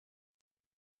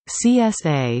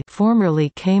CSA, formerly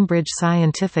Cambridge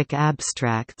Scientific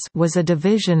Abstracts, was a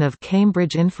division of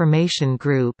Cambridge Information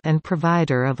Group and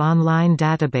provider of online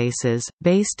databases,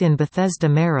 based in Bethesda,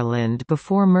 Maryland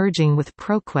before merging with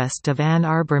ProQuest of Ann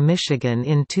Arbor, Michigan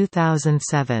in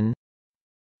 2007.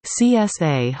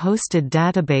 CSA hosted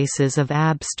databases of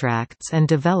abstracts and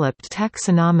developed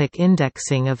taxonomic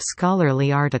indexing of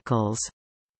scholarly articles.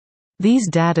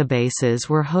 These databases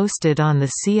were hosted on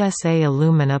the CSA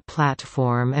Illumina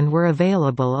platform and were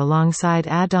available alongside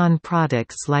add-on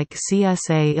products like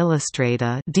CSA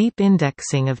Illustrata, deep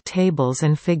indexing of tables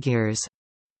and figures.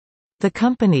 The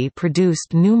company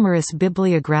produced numerous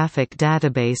bibliographic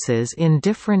databases in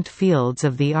different fields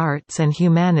of the arts and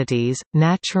humanities,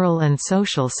 natural and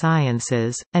social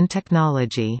sciences, and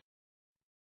technology.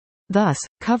 Thus,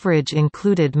 coverage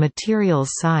included materials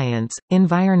science,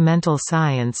 environmental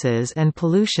sciences and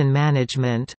pollution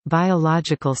management,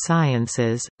 biological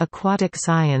sciences, aquatic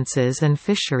sciences and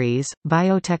fisheries,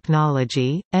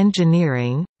 biotechnology,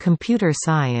 engineering, computer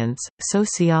science,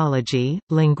 sociology,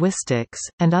 linguistics,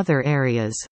 and other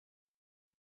areas.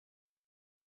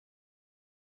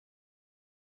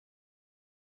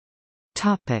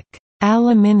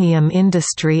 Aluminium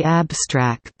industry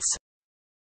abstracts.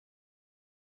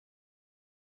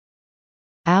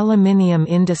 Aluminium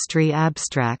Industry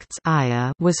Abstracts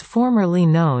was formerly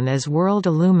known as World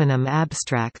Aluminum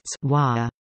Abstracts WA.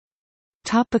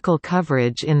 Topical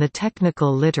coverage in the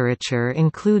technical literature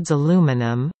includes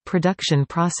aluminum, production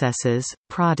processes,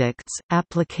 products,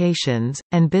 applications,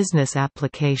 and business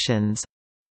applications.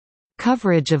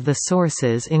 Coverage of the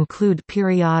sources include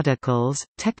periodicals,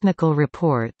 technical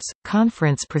reports,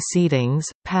 conference proceedings,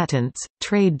 patents,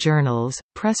 trade journals,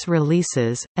 press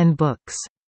releases, and books.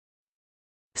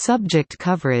 Subject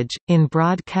coverage, in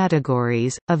broad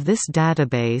categories, of this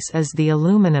database is the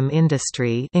aluminum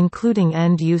industry including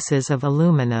end uses of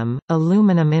aluminum,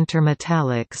 aluminum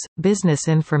intermetallics, business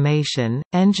information,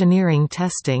 engineering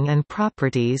testing and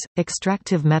properties,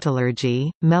 extractive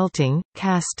metallurgy, melting,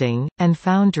 casting, and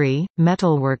foundry,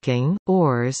 metalworking,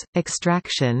 ores,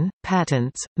 extraction,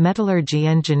 patents, metallurgy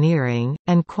engineering,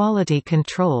 and quality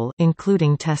control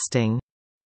including testing.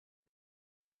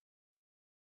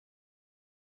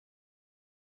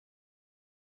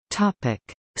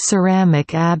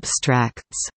 Ceramic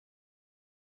abstracts.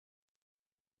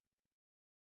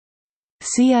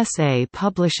 CSA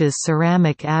publishes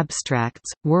ceramic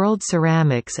abstracts, World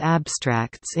Ceramics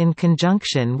Abstracts in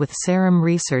conjunction with Ceram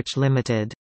Research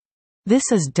Limited. This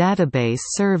database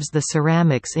serves the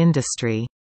ceramics industry.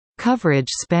 Coverage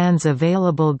spans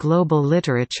available global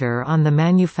literature on the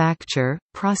manufacture,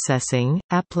 processing,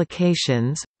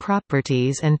 applications,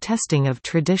 properties and testing of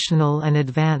traditional and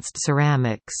advanced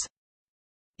ceramics.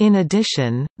 In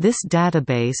addition, this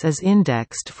database is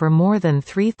indexed for more than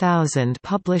 3,000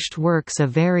 published works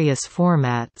of various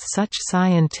formats such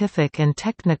scientific and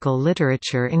technical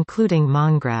literature including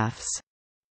monographs.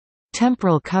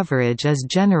 Temporal coverage is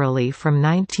generally from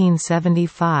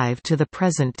 1975 to the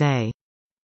present day.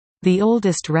 The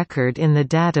oldest record in the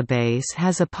database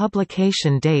has a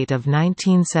publication date of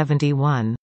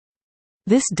 1971.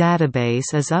 This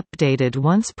database is updated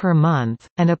once per month,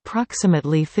 and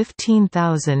approximately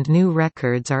 15,000 new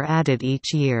records are added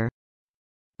each year.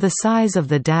 The size of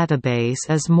the database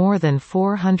is more than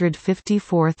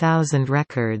 454,000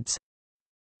 records.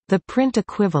 The print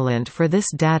equivalent for this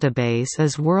database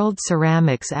is World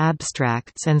Ceramics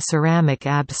Abstracts and Ceramic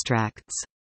Abstracts.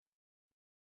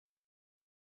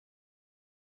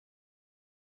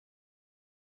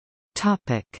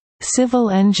 Civil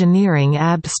engineering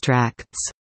abstracts.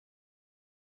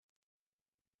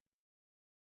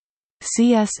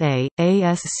 CSA –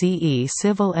 ASCE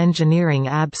Civil Engineering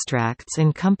Abstracts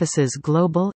encompasses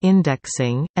global,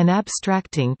 indexing, and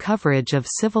abstracting coverage of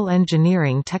civil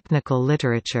engineering technical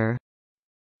literature.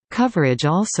 Coverage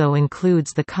also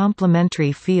includes the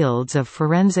complementary fields of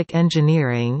forensic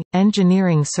engineering,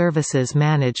 engineering services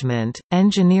management,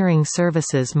 engineering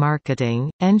services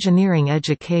marketing, engineering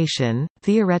education,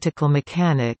 theoretical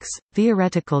mechanics,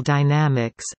 theoretical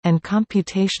dynamics, and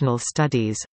computational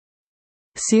studies.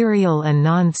 Serial and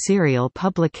non-serial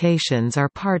publications are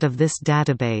part of this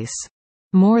database.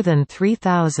 More than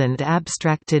 3,000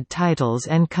 abstracted titles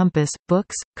encompass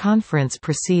books, conference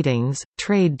proceedings,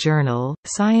 trade journal,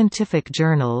 scientific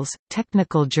journals,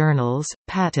 technical journals,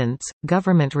 patents,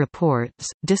 government reports,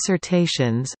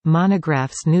 dissertations,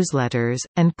 monographs, newsletters,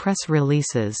 and press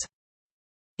releases.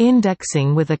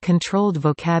 Indexing with a controlled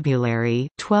vocabulary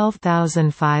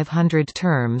 12,500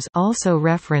 terms also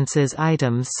references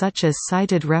items such as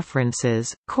cited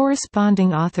references,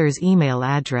 corresponding author's email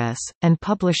address, and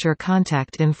publisher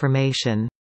contact information.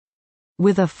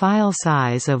 With a file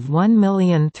size of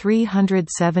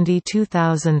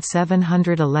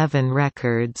 1,372,711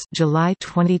 records July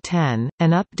 2010, an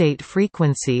update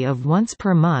frequency of once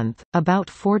per month, about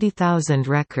 40,000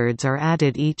 records are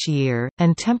added each year,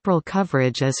 and temporal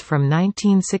coverage is from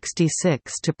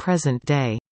 1966 to present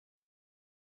day.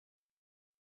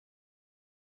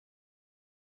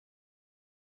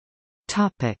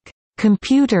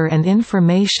 Computer and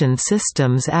Information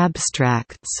Systems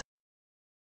Abstracts.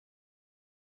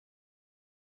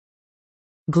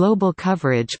 Global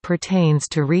coverage pertains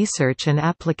to research and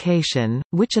application,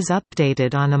 which is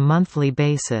updated on a monthly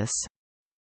basis.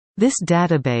 This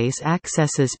database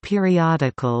accesses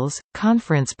periodicals,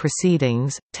 conference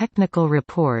proceedings, technical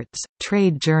reports,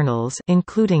 trade journals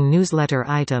including newsletter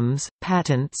items,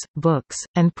 patents, books,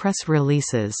 and press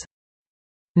releases.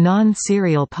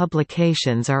 Non-serial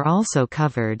publications are also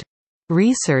covered.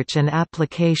 Research and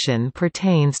application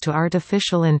pertains to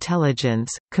artificial intelligence,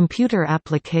 computer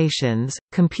applications,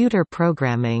 computer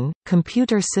programming,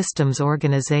 computer systems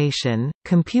organization,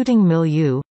 computing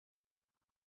milieu,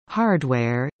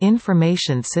 hardware,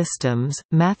 information systems,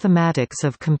 mathematics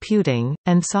of computing,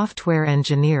 and software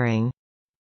engineering.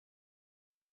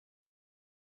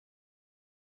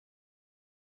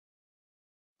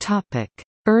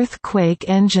 Earthquake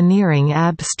engineering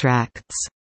abstracts.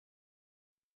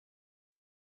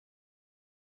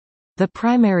 The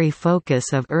primary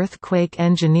focus of Earthquake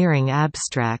Engineering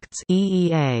Abstracts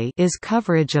 (EEA) is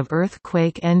coverage of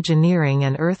earthquake engineering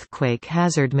and earthquake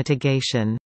hazard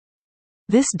mitigation.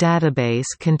 This database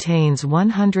contains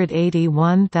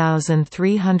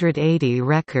 181,380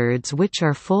 records which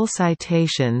are full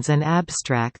citations and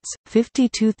abstracts,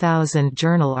 52,000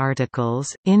 journal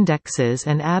articles, indexes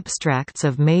and abstracts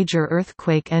of major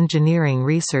earthquake engineering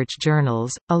research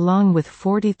journals, along with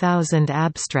 40,000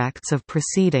 abstracts of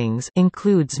proceedings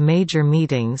includes major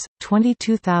meetings,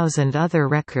 22,000 other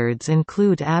records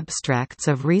include abstracts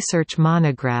of research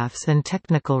monographs and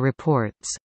technical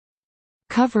reports.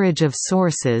 Coverage of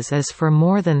sources is for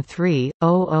more than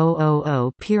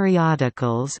 3,000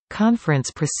 periodicals,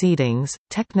 conference proceedings,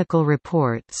 technical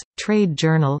reports, trade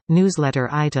journal, newsletter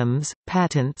items,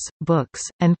 patents, books,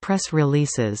 and press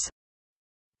releases.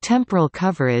 Temporal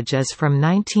coverage is from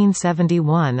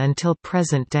 1971 until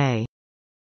present day.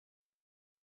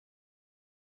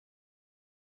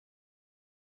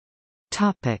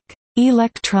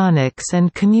 Electronics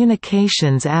and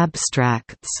communications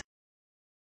abstracts.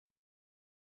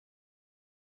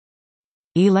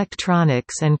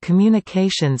 Electronics and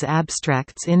Communications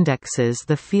Abstracts indexes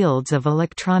the fields of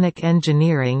electronic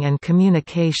engineering and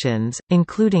communications,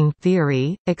 including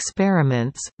theory,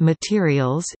 experiments,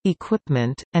 materials,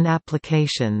 equipment, and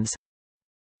applications.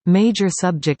 Major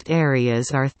subject areas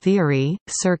are theory,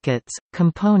 circuits,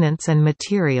 components and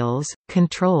materials,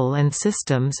 control and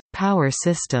systems, power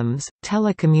systems,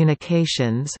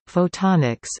 telecommunications,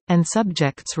 photonics, and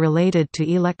subjects related to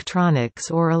electronics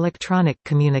or electronic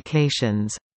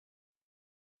communications.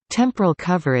 Temporal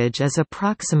coverage is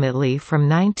approximately from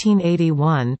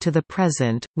 1981 to the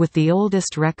present, with the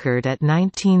oldest record at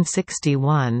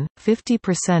 1961,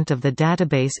 50% of the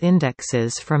database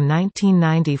indexes from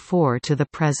 1994 to the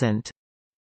present.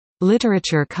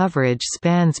 Literature coverage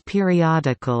spans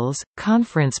periodicals,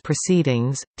 conference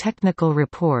proceedings, technical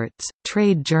reports,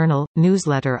 trade journal,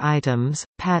 newsletter items,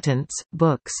 patents,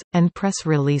 books, and press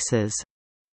releases.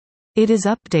 It is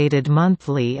updated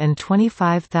monthly and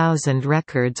 25,000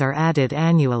 records are added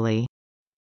annually.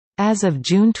 As of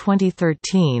June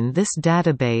 2013, this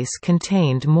database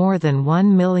contained more than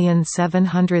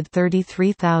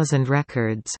 1,733,000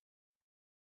 records.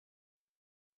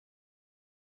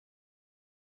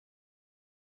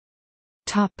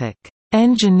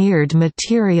 Engineered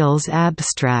materials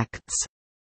abstracts.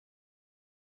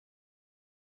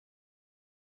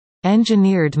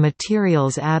 Engineered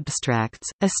Materials Abstracts,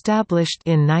 established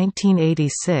in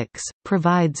 1986,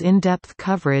 provides in-depth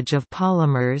coverage of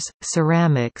polymers,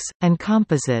 ceramics, and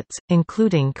composites,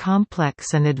 including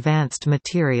complex and advanced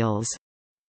materials.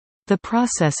 The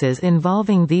processes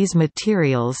involving these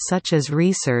materials such as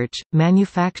research,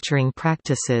 manufacturing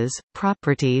practices,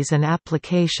 properties and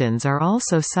applications are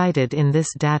also cited in this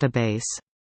database.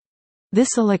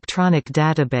 This electronic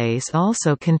database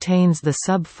also contains the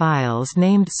sub-files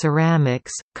named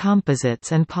ceramics,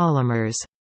 composites and polymers.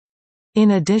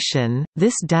 In addition,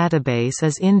 this database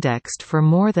is indexed for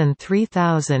more than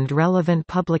 3,000 relevant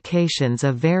publications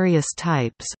of various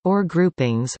types, or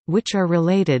groupings, which are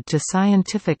related to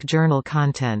scientific journal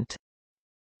content.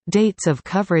 Dates of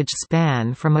coverage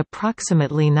span from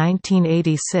approximately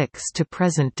 1986 to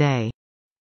present day.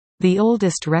 The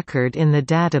oldest record in the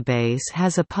database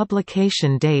has a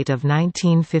publication date of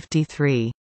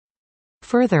 1953.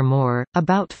 Furthermore,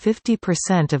 about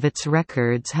 50% of its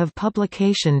records have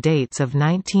publication dates of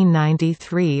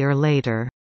 1993 or later.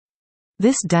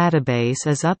 This database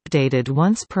is updated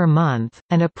once per month,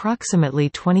 and approximately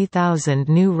 20,000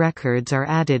 new records are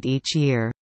added each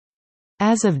year.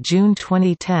 As of June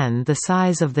 2010, the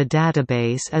size of the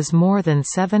database is more than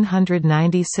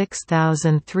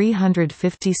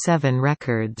 796,357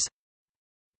 records.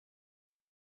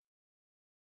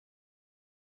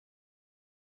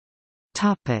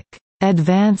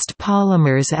 Advanced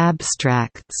Polymers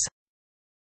abstracts.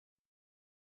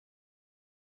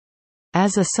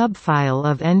 As a subfile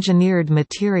of Engineered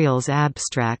Materials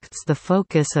abstracts, the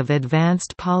focus of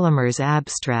Advanced Polymers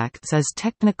abstracts is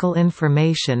technical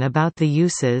information about the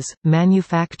uses,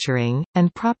 manufacturing,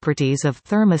 and properties of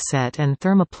thermoset and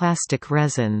thermoplastic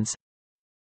resins.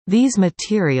 These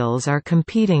materials are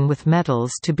competing with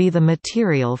metals to be the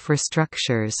material for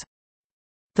structures.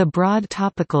 The broad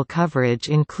topical coverage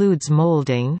includes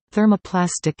molding,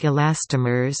 thermoplastic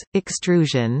elastomers,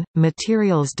 extrusion,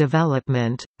 materials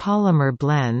development, polymer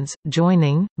blends,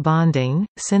 joining, bonding,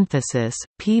 synthesis,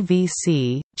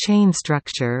 PVC, chain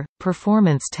structure,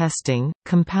 performance testing,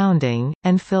 compounding,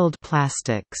 and filled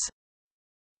plastics.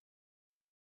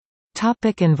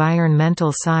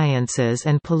 Environmental sciences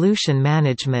and pollution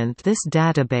management. This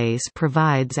database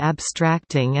provides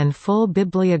abstracting and full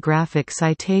bibliographic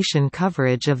citation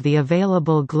coverage of the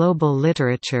available global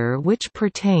literature which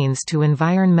pertains to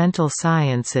environmental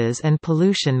sciences and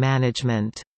pollution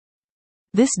management.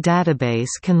 This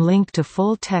database can link to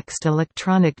full-text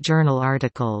electronic journal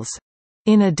articles.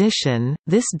 In addition,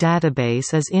 this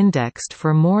database is indexed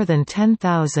for more than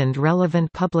 10,000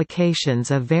 relevant publications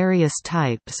of various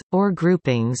types, or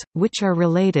groupings, which are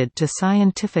related to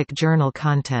scientific journal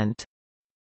content.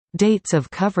 Dates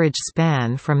of coverage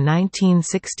span from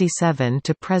 1967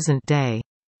 to present day.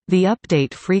 The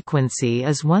update frequency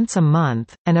is once a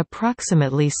month, and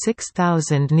approximately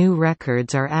 6,000 new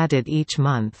records are added each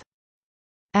month.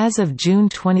 As of June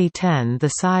 2010, the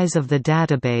size of the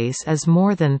database is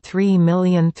more than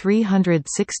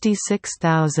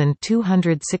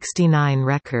 3,366,269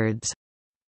 records.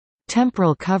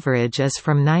 Temporal coverage is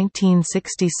from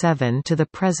 1967 to the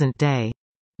present day.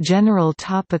 General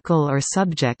topical or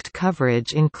subject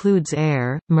coverage includes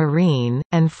air, marine,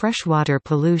 and freshwater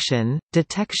pollution,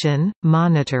 detection,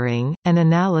 monitoring, and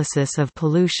analysis of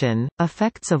pollution,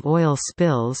 effects of oil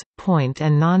spills, point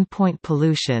and non-point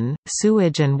pollution,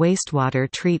 sewage and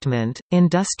wastewater treatment,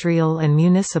 industrial and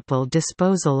municipal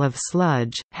disposal of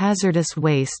sludge, hazardous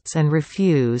wastes and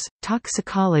refuse,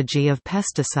 toxicology of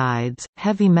pesticides,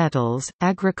 heavy metals,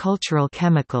 agricultural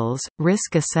chemicals,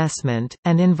 risk assessment,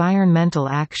 and environmental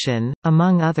action,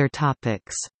 among other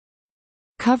topics.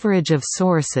 Coverage of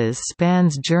sources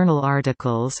spans journal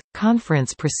articles,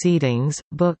 conference proceedings,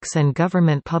 books and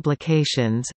government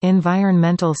publications.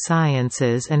 Environmental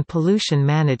sciences and pollution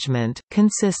management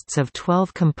consists of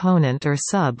 12 component or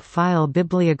sub-file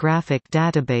bibliographic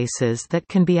databases that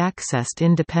can be accessed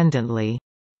independently.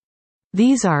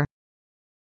 These are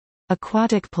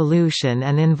Aquatic Pollution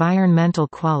and Environmental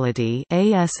Quality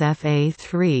ASFA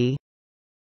 3,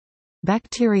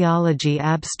 Bacteriology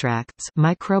Abstracts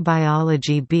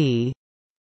Microbiology B,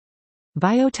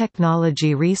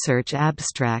 Biotechnology Research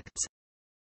Abstracts,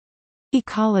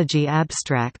 Ecology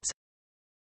Abstracts,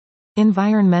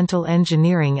 Environmental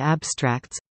Engineering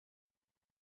Abstracts,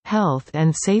 Health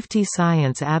and Safety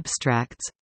Science Abstracts,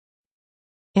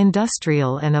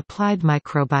 Industrial and Applied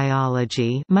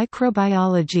Microbiology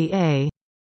Microbiology A,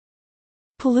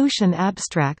 Pollution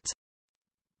Abstracts,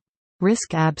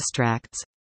 Risk Abstracts,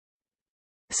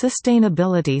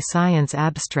 Sustainability Science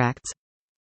Abstracts,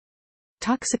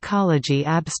 Toxicology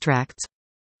Abstracts,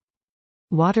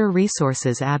 Water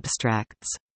Resources Abstracts.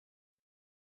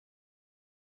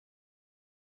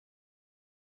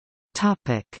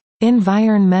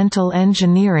 Environmental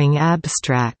Engineering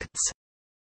Abstracts.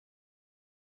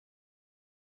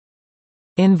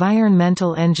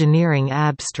 Environmental Engineering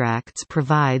Abstracts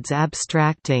provides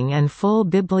abstracting and full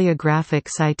bibliographic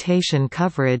citation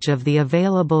coverage of the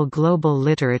available global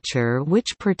literature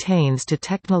which pertains to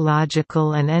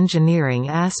technological and engineering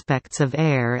aspects of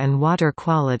air and water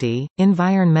quality,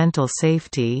 environmental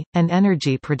safety, and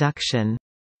energy production.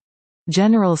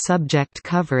 General subject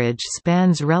coverage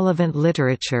spans relevant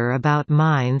literature about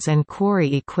mines and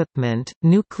quarry equipment,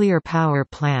 nuclear power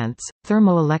plants,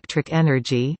 thermoelectric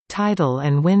energy, tidal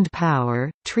and wind power,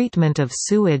 treatment of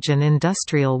sewage and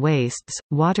industrial wastes,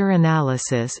 water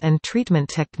analysis and treatment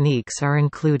techniques are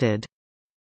included.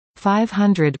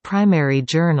 500 primary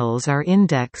journals are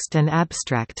indexed and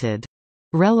abstracted.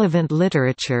 Relevant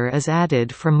literature is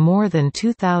added from more than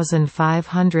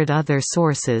 2,500 other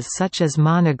sources such as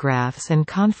monographs and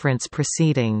conference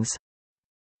proceedings.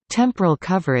 Temporal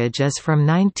coverage is from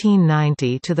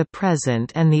 1990 to the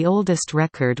present, and the oldest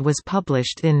record was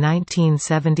published in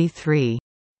 1973.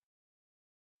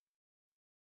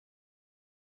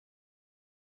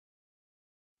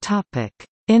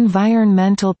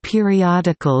 Environmental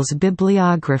periodicals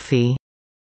bibliography.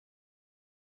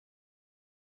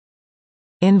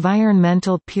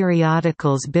 Environmental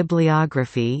Periodicals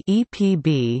Bibliography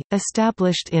 (EPB),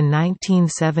 established in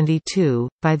 1972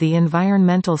 by the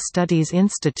Environmental Studies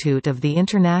Institute of the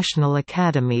International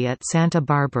Academy at Santa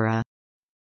Barbara.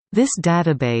 This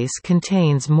database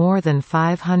contains more than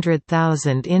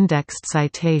 500,000 indexed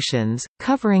citations,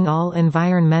 covering all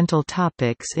environmental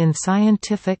topics in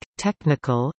scientific,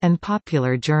 technical, and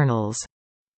popular journals.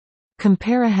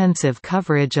 Comprehensive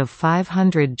coverage of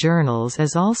 500 journals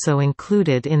is also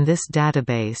included in this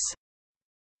database.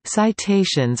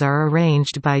 Citations are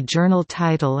arranged by journal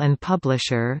title and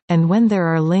publisher, and when there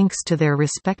are links to their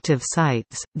respective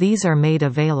sites, these are made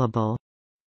available.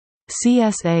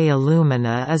 CSA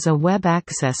Illumina is a web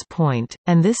access point,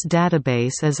 and this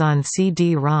database is on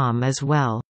CD-ROM as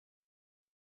well.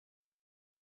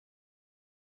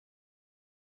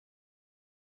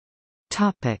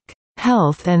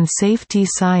 Health and safety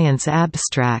science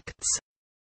abstracts.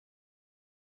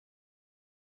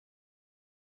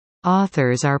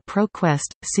 Authors are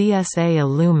ProQuest, CSA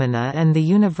Illumina and the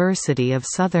University of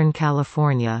Southern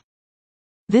California.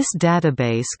 This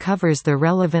database covers the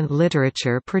relevant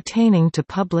literature pertaining to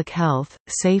public health,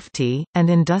 safety, and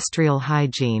industrial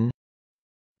hygiene.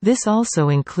 This also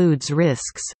includes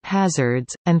risks,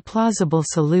 hazards, and plausible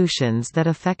solutions that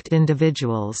affect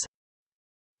individuals.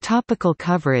 Topical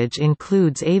coverage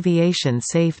includes aviation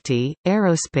safety,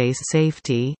 aerospace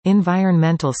safety,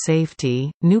 environmental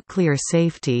safety, nuclear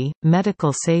safety,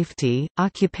 medical safety,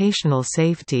 occupational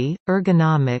safety,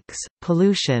 ergonomics,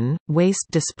 pollution, waste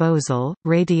disposal,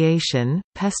 radiation,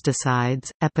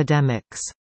 pesticides, epidemics,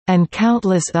 and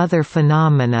countless other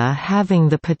phenomena having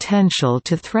the potential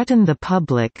to threaten the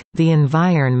public, the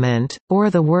environment,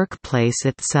 or the workplace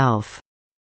itself.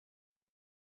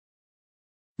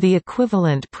 The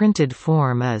equivalent printed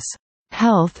form is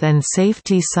Health and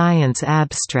Safety Science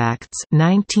Abstracts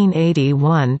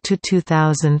 1981 to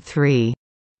 2003.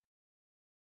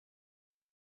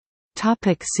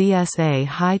 CSA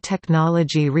High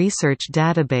Technology Research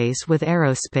Database with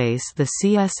Aerospace. The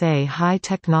CSA High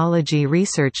Technology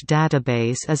Research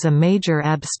Database is a major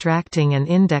abstracting and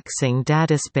indexing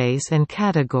database and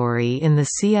category in the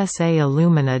CSA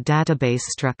Illumina database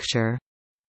structure.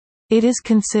 It is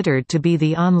considered to be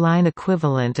the online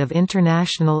equivalent of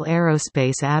International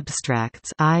Aerospace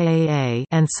Abstracts (IAA)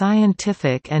 and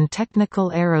Scientific and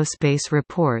Technical Aerospace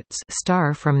Reports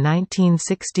 (STAR) from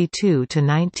 1962 to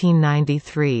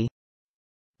 1993.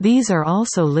 These are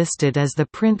also listed as the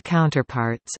print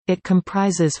counterparts. It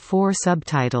comprises 4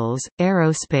 subtitles: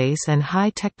 Aerospace and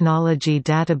High Technology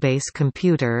Database,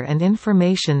 Computer and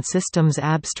Information Systems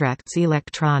Abstracts,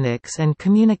 Electronics and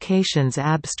Communications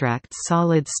Abstracts,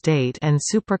 Solid State and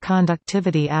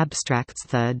Superconductivity Abstracts.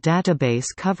 The database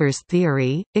covers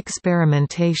theory,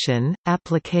 experimentation,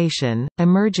 application,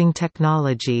 emerging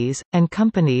technologies, and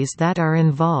companies that are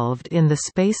involved in the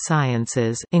space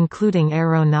sciences, including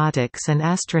aeronautics and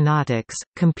astronautics,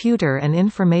 computer and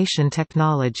information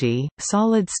technology,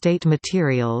 solid-state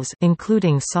materials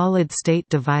including solid-state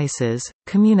devices,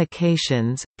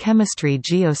 communications, chemistry,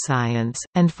 geoscience,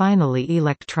 and finally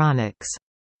electronics.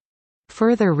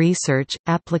 Further research,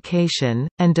 application,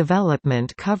 and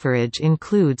development coverage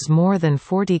includes more than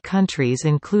 40 countries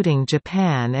including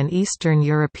Japan and Eastern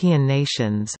European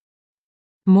nations.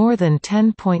 More than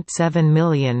 10.7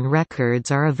 million records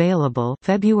are available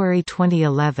February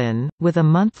 2011, with a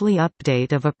monthly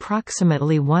update of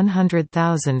approximately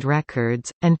 100,000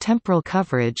 records, and temporal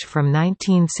coverage from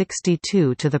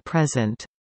 1962 to the present.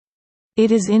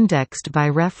 It is indexed by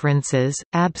references,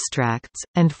 abstracts,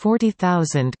 and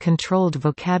 40,000 controlled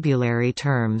vocabulary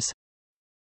terms.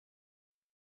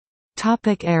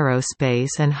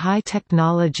 Aerospace and High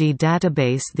Technology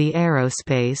Database. The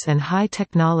Aerospace and High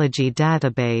Technology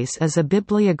Database is a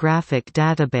bibliographic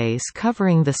database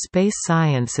covering the space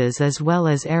sciences as well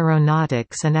as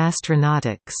aeronautics and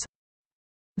astronautics.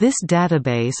 This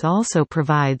database also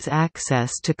provides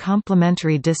access to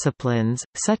complementary disciplines,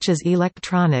 such as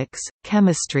electronics,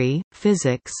 chemistry,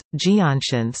 physics,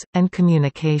 geoscience, and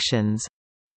communications.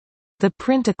 The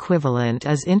print equivalent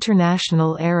is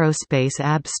International Aerospace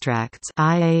Abstracts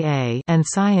 (IAA) and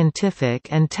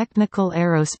Scientific and Technical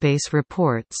Aerospace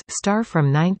Reports (STAR)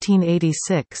 from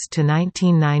 1986 to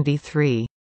 1993.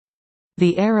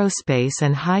 The Aerospace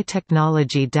and High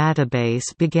Technology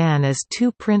Database began as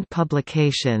two print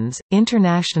publications,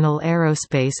 International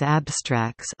Aerospace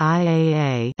Abstracts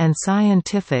 (IAA) and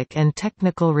Scientific and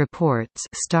Technical Reports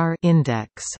 (STAR)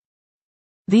 Index.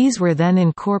 These were then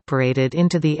incorporated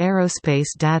into the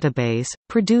Aerospace Database,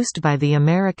 produced by the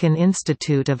American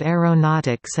Institute of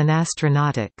Aeronautics and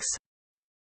Astronautics.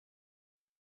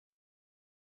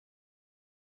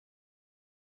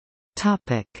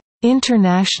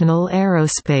 International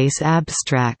Aerospace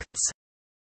Abstracts.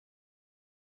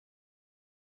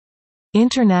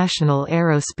 International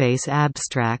Aerospace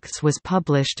Abstracts was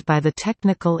published by the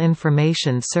Technical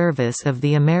Information Service of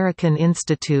the American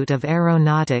Institute of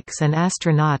Aeronautics and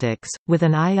Astronautics, with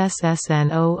an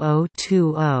ISSN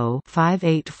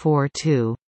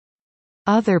 0020-5842.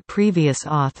 Other previous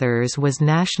authors was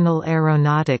National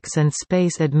Aeronautics and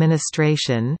Space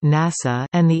Administration (NASA)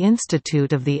 and the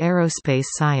Institute of the Aerospace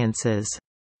Sciences.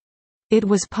 It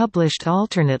was published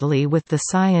alternately with the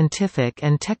Scientific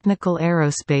and Technical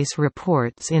Aerospace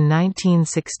Reports in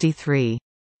 1963.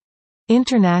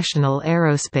 International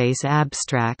Aerospace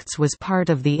Abstracts was part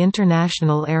of the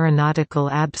International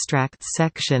Aeronautical Abstracts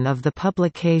section of the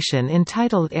publication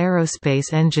entitled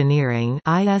Aerospace Engineering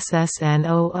ISSN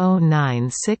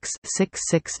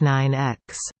 0096-669X.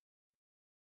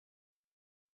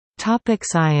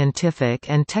 Scientific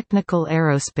and Technical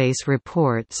Aerospace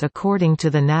Reports. According to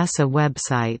the NASA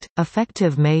website,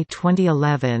 effective May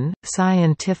 2011,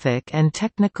 Scientific and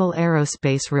Technical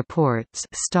Aerospace Reports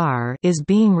 (STAR) is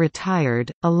being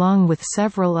retired, along with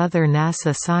several other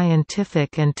NASA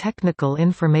scientific and technical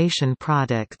information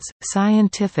products.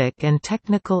 Scientific and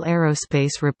Technical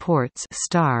Aerospace Reports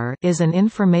 (STAR) is an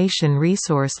information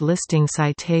resource listing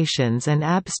citations and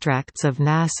abstracts of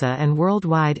NASA and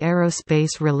worldwide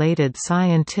aerospace-related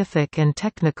scientific and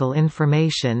technical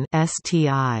information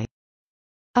 (STI).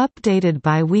 Updated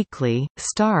bi-weekly,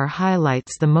 STAR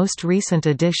highlights the most recent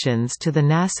additions to the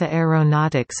NASA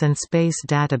Aeronautics and Space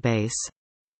Database.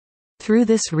 Through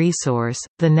this resource,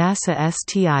 the NASA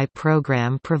STI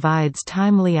program provides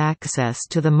timely access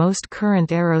to the most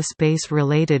current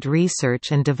aerospace-related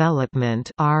research and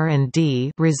development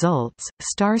 (R&D) results.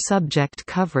 STAR subject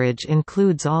coverage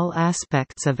includes all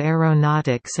aspects of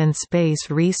aeronautics and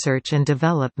space research and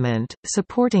development,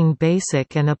 supporting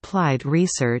basic and applied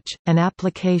research and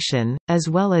application, as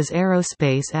well as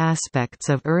aerospace aspects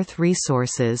of Earth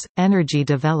resources, energy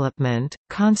development,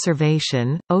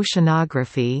 conservation,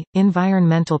 oceanography,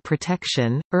 environmental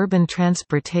protection, urban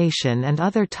transportation and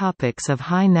other topics of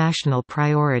high national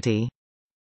priority.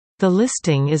 The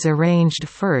listing is arranged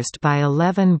first by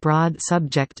 11 broad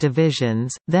subject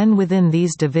divisions, then within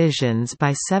these divisions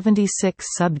by 76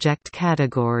 subject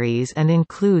categories and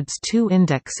includes 2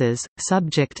 indexes,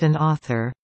 subject and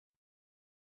author.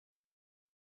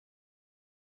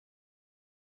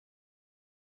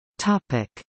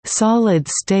 Solid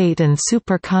state and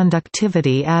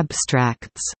superconductivity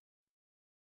abstracts.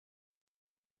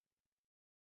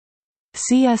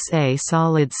 CSA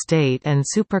Solid State and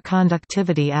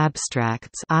Superconductivity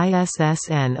Abstracts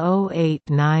ISSN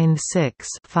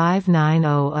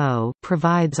 0896-5900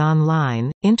 provides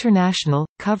online, international,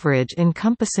 coverage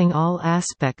encompassing all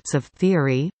aspects of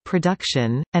theory,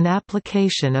 production, and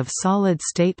application of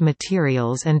solid-state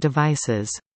materials and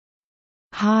devices.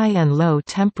 High and low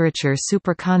temperature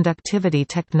superconductivity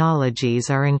technologies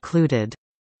are included.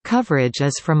 Coverage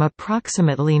is from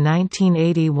approximately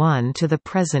 1981 to the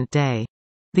present day.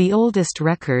 The oldest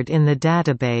record in the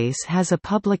database has a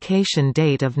publication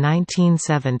date of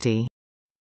 1970.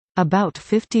 About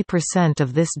 50%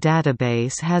 of this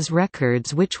database has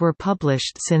records which were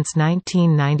published since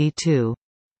 1992.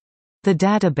 The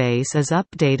database is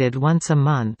updated once a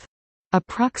month.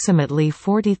 Approximately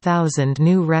 40,000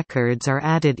 new records are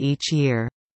added each year.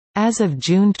 As of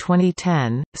June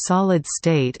 2010,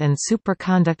 solid-state and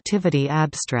superconductivity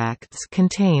abstracts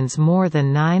contains more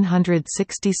than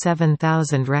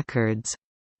 967,000 records.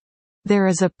 There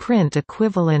is a print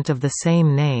equivalent of the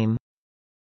same name.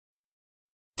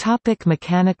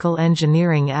 Mechanical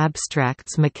engineering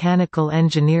abstracts. Mechanical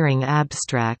engineering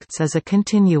abstracts is a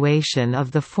continuation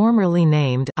of the formerly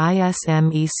named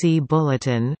ISMEC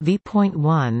Bulletin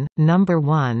V.1, No.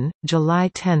 1, July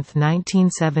 10,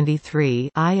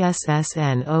 1973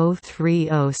 ISSN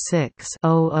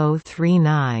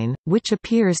 0306-0039, which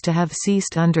appears to have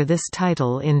ceased under this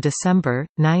title in December,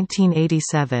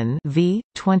 1987 V.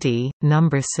 20, No.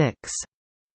 6.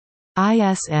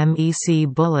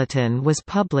 ISMEC Bulletin was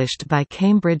published by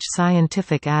Cambridge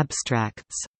Scientific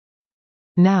Abstracts.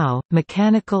 Now,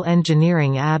 Mechanical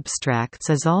Engineering Abstracts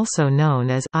is also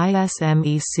known as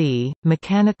ISMEC,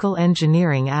 Mechanical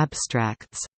Engineering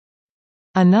Abstracts.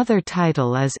 Another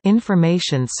title is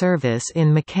Information Service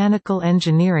in Mechanical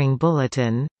Engineering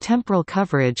Bulletin. Temporal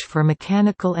coverage for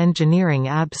Mechanical Engineering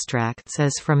Abstracts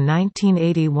is from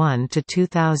 1981 to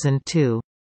 2002.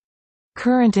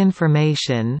 Current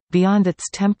information, beyond its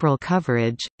temporal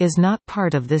coverage, is not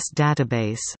part of this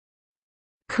database.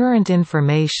 Current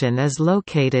information is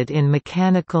located in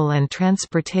Mechanical and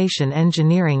Transportation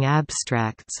Engineering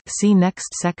Abstracts. See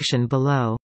next section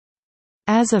below.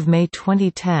 As of May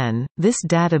 2010, this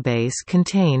database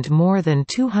contained more than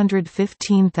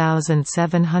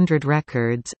 215,700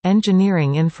 records.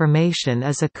 Engineering Information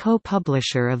is a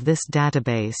co-publisher of this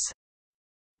database.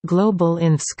 Global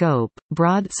in scope,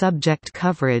 broad subject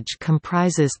coverage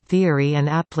comprises theory and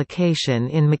application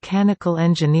in mechanical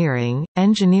engineering,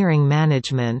 engineering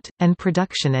management, and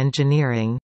production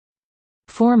engineering.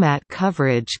 Format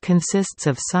coverage consists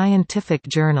of scientific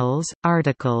journals,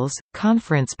 articles,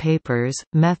 conference papers,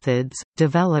 methods,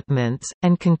 developments,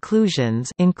 and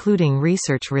conclusions including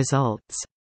research results.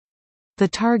 The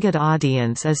target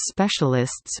audience is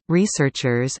specialists,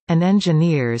 researchers, and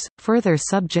engineers. Further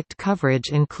subject coverage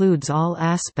includes all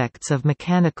aspects of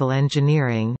mechanical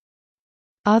engineering.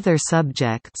 Other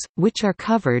subjects, which are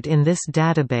covered in this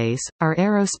database, are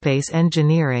aerospace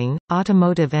engineering,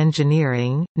 automotive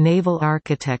engineering, naval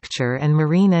architecture and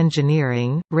marine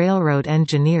engineering, railroad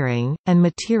engineering, and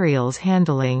materials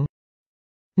handling.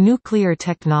 Nuclear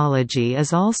technology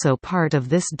is also part of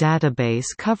this database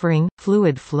covering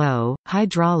fluid flow,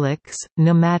 hydraulics,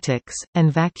 pneumatics,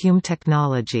 and vacuum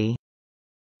technology.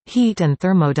 Heat and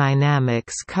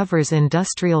thermodynamics covers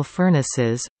industrial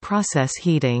furnaces, process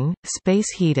heating,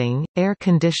 space heating, air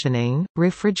conditioning,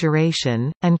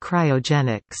 refrigeration, and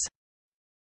cryogenics.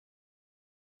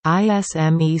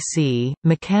 ISMEC,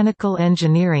 Mechanical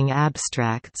Engineering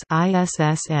Abstracts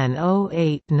ISSN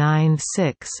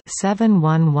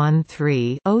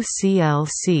 0896-7113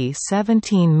 OCLC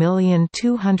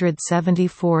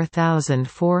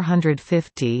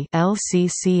 17274450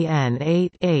 LCCN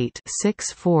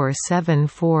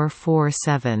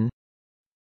 88-647447.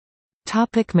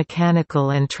 Topic: Mechanical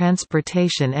and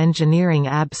Transportation Engineering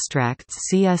Abstracts.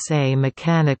 CSA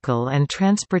Mechanical and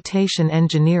Transportation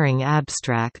Engineering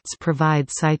Abstracts provide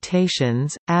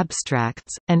citations,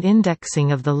 abstracts, and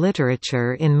indexing of the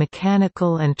literature in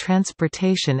mechanical and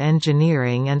transportation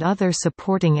engineering and other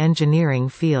supporting engineering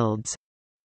fields.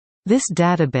 This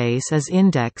database is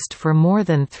indexed for more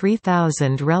than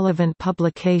 3,000 relevant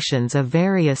publications of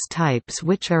various types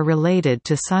which are related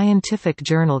to scientific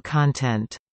journal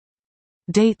content.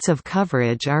 Dates of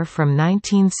coverage are from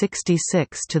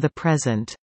 1966 to the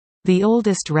present. The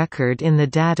oldest record in the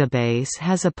database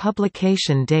has a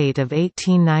publication date of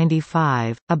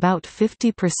 1895. About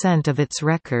 50% of its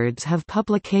records have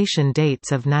publication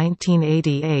dates of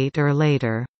 1988 or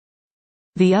later.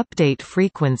 The update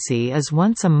frequency is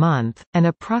once a month, and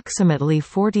approximately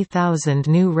 40,000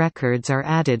 new records are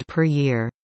added per year.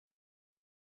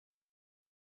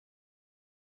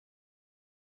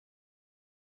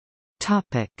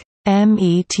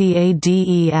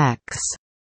 METADEX.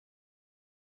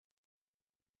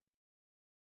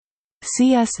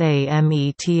 CSA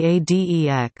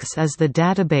METADEX is the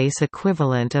database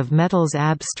equivalent of Metals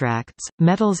Abstracts,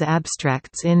 Metals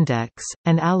Abstracts Index,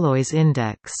 and Alloys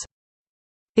Index.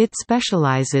 It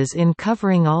specializes in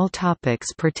covering all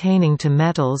topics pertaining to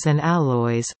metals and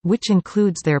alloys, which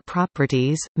includes their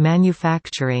properties,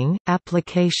 manufacturing,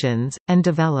 applications, and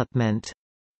development.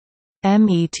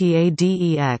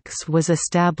 METADEX was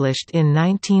established in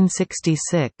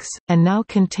 1966, and now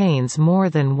contains more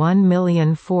than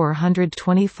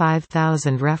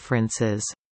 1,425,000 references.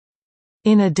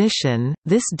 In addition,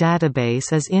 this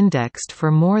database is indexed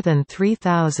for more than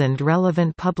 3,000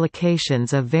 relevant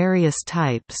publications of various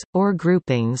types, or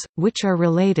groupings, which are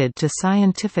related to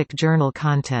scientific journal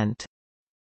content.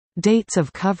 Dates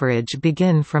of coverage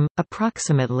begin from,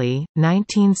 approximately,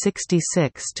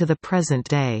 1966 to the present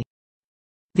day.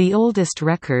 The oldest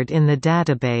record in the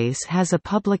database has a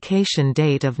publication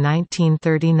date of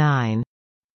 1939.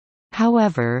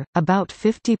 However, about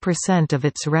 50% of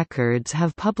its records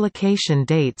have publication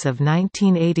dates of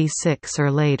 1986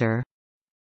 or later.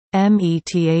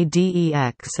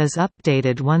 METADEX is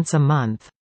updated once a month.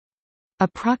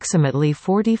 Approximately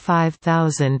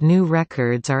 45,000 new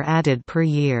records are added per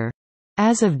year.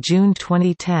 As of June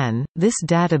 2010, this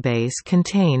database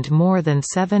contained more than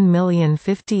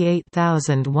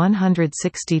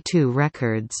 7,058,162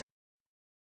 records.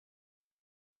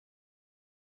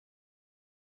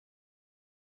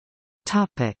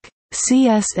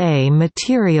 CSA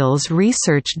Materials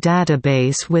Research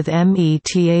Database with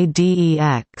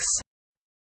METADEX.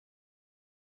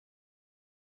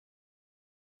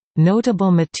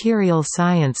 Notable material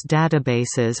science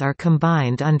databases are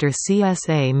combined under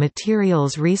CSA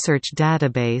Materials Research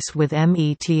Database with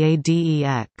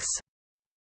METADEX.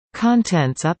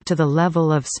 Contents up to the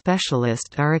level of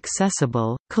specialist are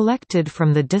accessible, collected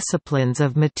from the disciplines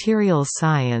of materials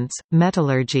science,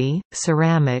 metallurgy,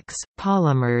 ceramics,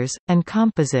 polymers, and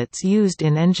composites used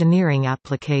in engineering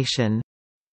application.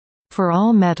 For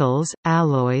all metals,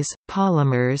 alloys,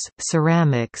 polymers,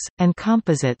 ceramics, and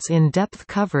composites, in-depth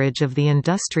coverage of the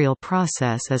industrial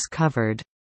process is covered.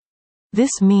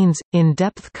 This means,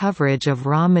 in-depth coverage of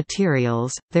raw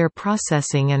materials, their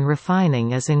processing and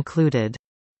refining is included.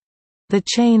 The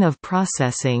chain of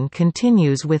processing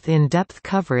continues with in-depth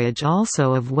coverage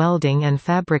also of welding and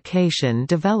fabrication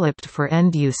developed for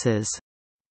end uses.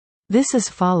 This is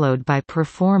followed by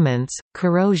performance,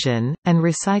 corrosion, and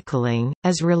recycling,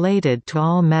 as related to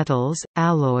all metals,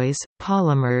 alloys,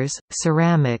 polymers,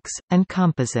 ceramics, and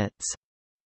composites.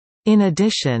 In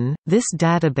addition, this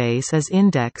database is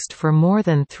indexed for more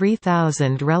than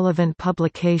 3,000 relevant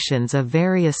publications of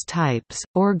various types,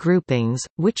 or groupings,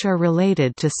 which are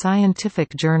related to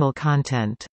scientific journal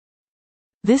content.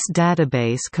 This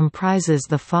database comprises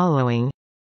the following: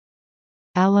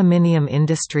 Aluminium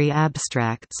Industry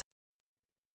Abstracts,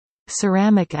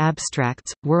 Ceramic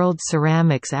Abstracts, World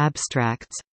Ceramics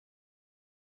Abstracts,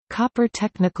 Copper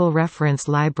Technical Reference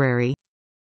Library,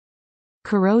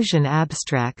 Corrosion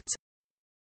Abstracts,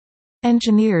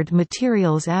 Engineered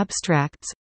Materials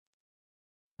Abstracts,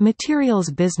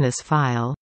 Materials Business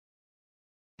File,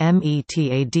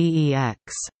 METADEX.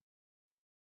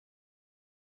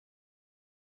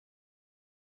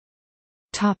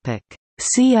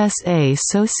 CSA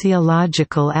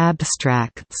Sociological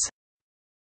Abstracts.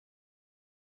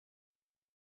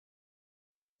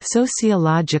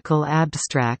 Sociological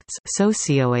Abstracts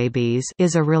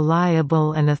is a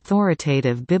reliable and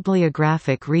authoritative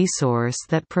bibliographic resource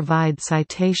that provides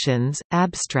citations,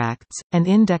 abstracts, and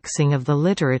indexing of the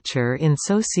literature in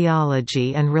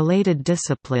sociology and related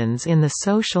disciplines in the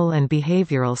social and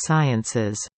behavioral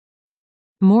sciences.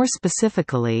 More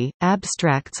specifically,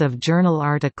 abstracts of journal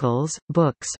articles,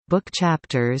 books, book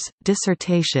chapters,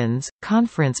 dissertations,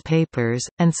 conference papers,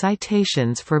 and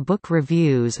citations for book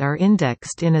reviews are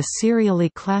indexed in a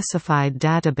serially classified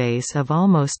database of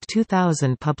almost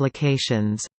 2,000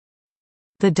 publications.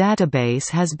 The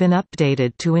database has been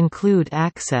updated to include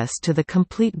access to the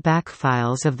complete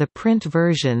backfiles of the print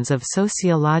versions of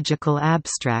sociological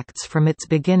abstracts from its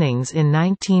beginnings in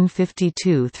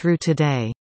 1952 through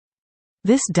today.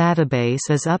 This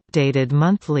database is updated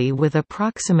monthly with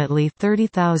approximately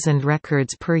 30,000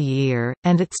 records per year,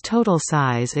 and its total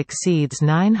size exceeds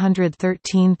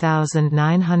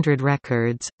 913,900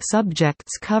 records.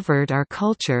 Subjects covered are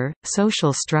culture,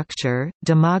 social structure,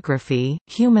 demography,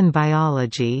 human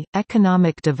biology,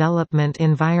 economic development,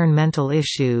 environmental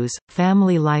issues,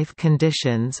 family life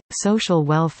conditions, social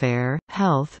welfare,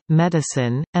 health,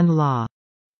 medicine, and law.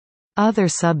 Other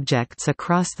subjects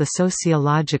across the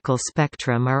sociological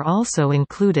spectrum are also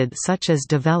included, such as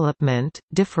development,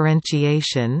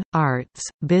 differentiation, arts,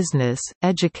 business,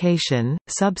 education,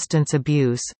 substance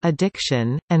abuse,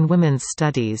 addiction, and women's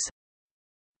studies.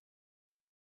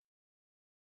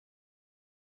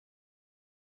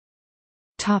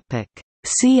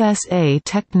 CSA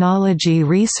Technology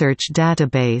Research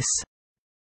Database.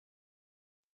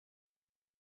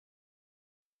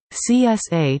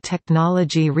 CSA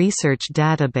Technology Research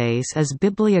Database is a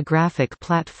bibliographic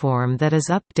platform that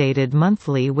is updated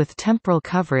monthly with temporal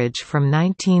coverage from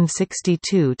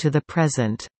 1962 to the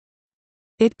present.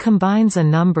 It combines a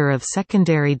number of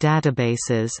secondary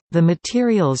databases, the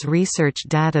Materials Research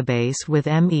Database with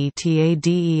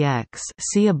METADEX,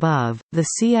 see above, the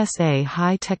CSA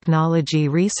High Technology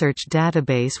Research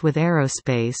Database with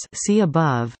Aerospace, see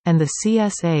above, and the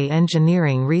CSA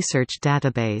Engineering Research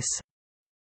Database.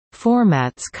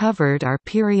 Formats covered are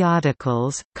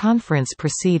periodicals, conference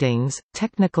proceedings,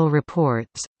 technical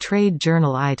reports, trade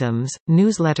journal items,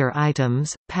 newsletter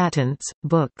items, patents,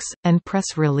 books, and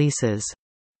press releases.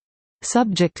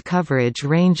 Subject coverage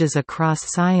ranges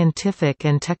across scientific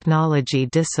and technology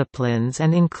disciplines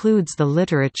and includes the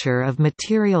literature of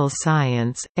materials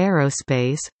science,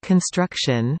 aerospace,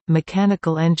 construction,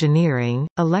 mechanical engineering,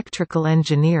 electrical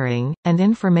engineering, and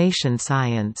information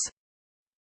science.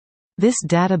 This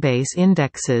database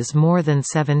indexes more than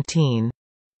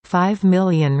 17.5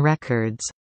 million records.